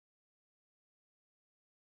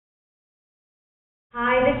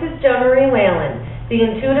Hi, this is Jo Marie Whalen, the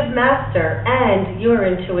Intuitive Master and your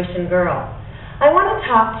Intuition Girl. I want to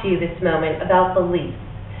talk to you this moment about beliefs.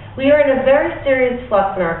 We are in a very serious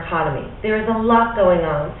flux in our economy. There is a lot going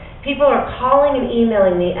on. People are calling and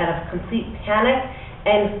emailing me out of complete panic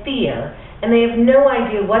and fear, and they have no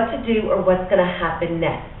idea what to do or what's going to happen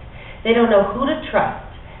next. They don't know who to trust.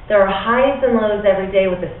 There are highs and lows every day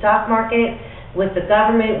with the stock market, with the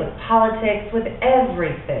government, with politics, with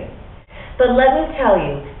everything. But let me tell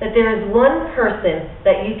you that there is one person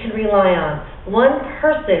that you can rely on, one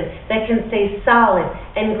person that can stay solid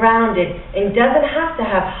and grounded and doesn't have to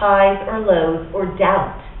have highs or lows or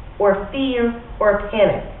doubt or fear or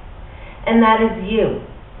panic. And that is you.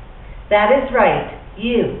 That is right,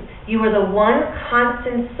 you. You are the one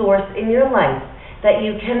constant source in your life that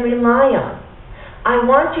you can rely on. I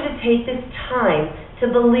want you to take this time to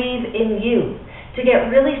believe in you, to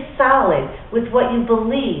get really solid with what you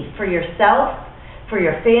believe for yourself, for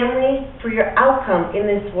your family, for your outcome in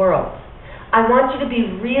this world. I want you to be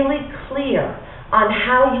really clear on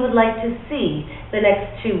how you would like to see the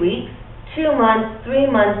next 2 weeks, 2 months,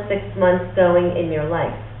 3 months, 6 months going in your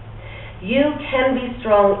life. You can be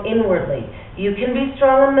strong inwardly, you can be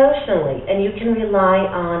strong emotionally, and you can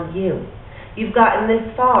rely on you. You've gotten this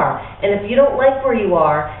far, and if you don't like where you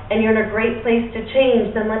are and you're in a great place to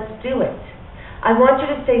change, then let's do it. I want you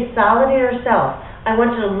to stay solid in yourself. I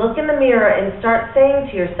want you to look in the mirror and start saying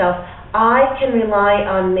to yourself, I can rely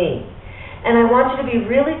on me. And I want you to be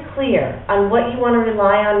really clear on what you want to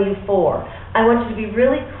rely on you for. I want you to be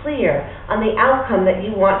really clear on the outcome that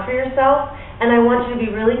you want for yourself, and I want you to be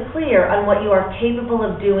really clear on what you are capable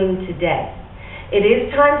of doing today. It is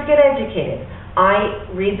time to get educated.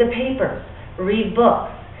 Read the papers, read books,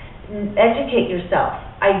 educate yourself.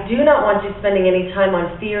 I do not want you spending any time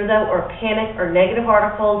on fear, though, or panic, or negative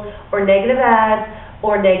articles, or negative ads,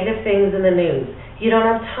 or negative things in the news. You don't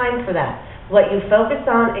have time for that. What you focus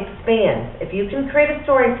on expands. If you can create a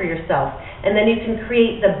story for yourself, and then you can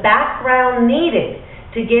create the background needed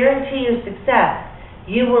to guarantee your success,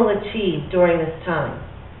 you will achieve during this time.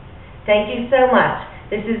 Thank you so much.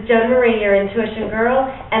 This is Jo Marie, your Intuition Girl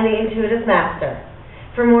and the Intuitive Master.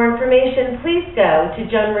 For more information, please go to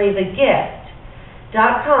JoMarieTheGift.com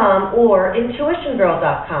or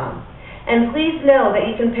IntuitionGirl.com. And please know that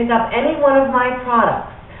you can pick up any one of my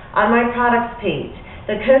products on my products page.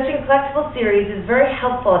 The Coaching Flexible series is very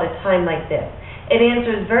helpful at a time like this. It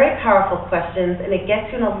answers very powerful questions and it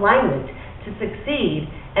gets you in alignment to succeed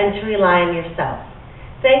and to rely on yourself.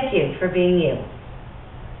 Thank you for being you.